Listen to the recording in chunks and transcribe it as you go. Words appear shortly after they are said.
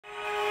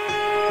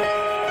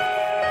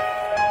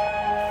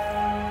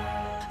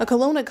A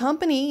Kelowna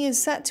company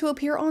is set to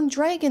appear on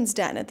Dragon's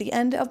Den at the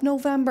end of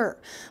November.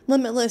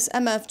 Limitless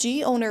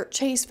MFG owner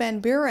Chase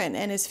Van Buren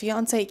and his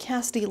fiancée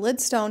Cassidy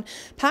Lidstone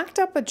packed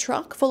up a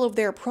truck full of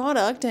their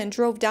product and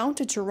drove down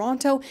to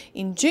Toronto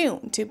in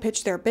June to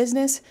pitch their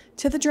business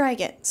to the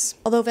Dragons.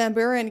 Although Van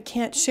Buren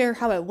can't share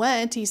how it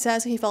went, he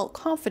says he felt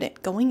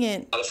confident going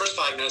in. The first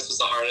 5 minutes was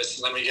the hardest,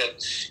 and then we get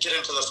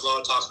into the flow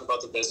of talking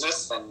about the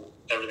business, and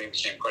everything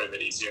became quite a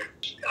bit easier.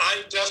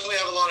 I definitely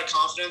have a lot of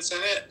confidence in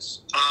it.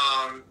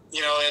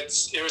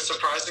 It was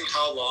surprising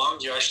how long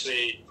you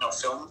actually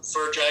film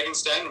for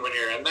Dragon's Den when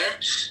you're in there.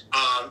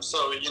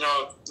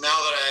 Now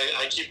that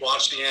I keep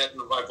watching it,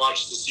 and I've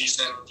watched the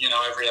season,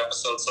 every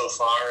episode so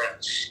far,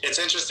 and it's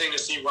interesting to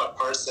see what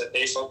parts that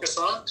they focus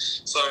on.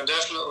 So I'm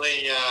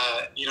definitely,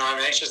 I'm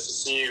anxious to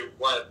see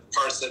what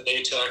parts that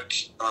they took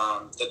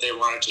that they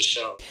wanted to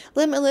show.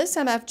 Limitless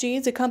MFG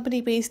is a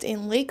company based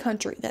in Lake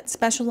Country that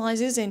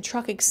specializes in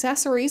truck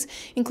accessories,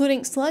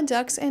 including sled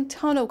ducks and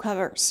tonneau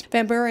covers.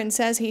 Van Buren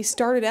says he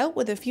started out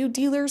with a few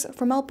dealers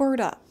from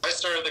Alberta. I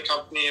started the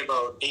company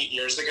about 8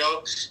 years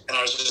ago, and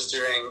I was just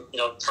doing,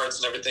 parts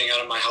and everything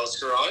out of my house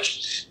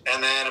garage.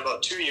 And then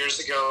about 2 years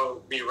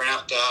ago, we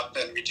ramped up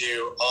and we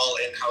do all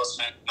in-house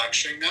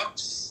manufacturing now.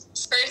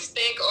 First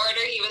big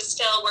order, he was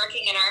still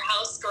working in our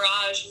house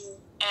garage.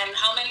 And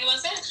how many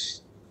was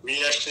it?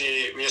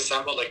 We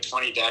assembled like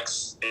 20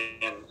 decks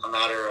in a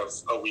matter of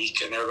a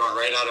week, and they were going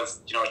right out of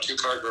a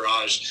 2-car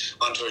garage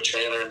onto a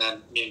trailer, and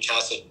then me and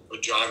Cassidy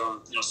would drive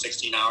them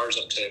 16 hours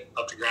up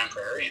to Grand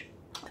Prairie.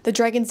 The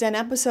Dragon's Den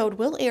episode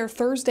will air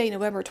Thursday,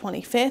 November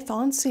 25th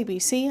on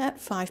CBC at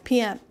 5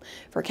 p.m.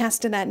 For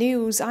Castanet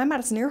News, I'm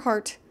Madison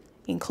Earhart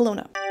in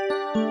Kelowna.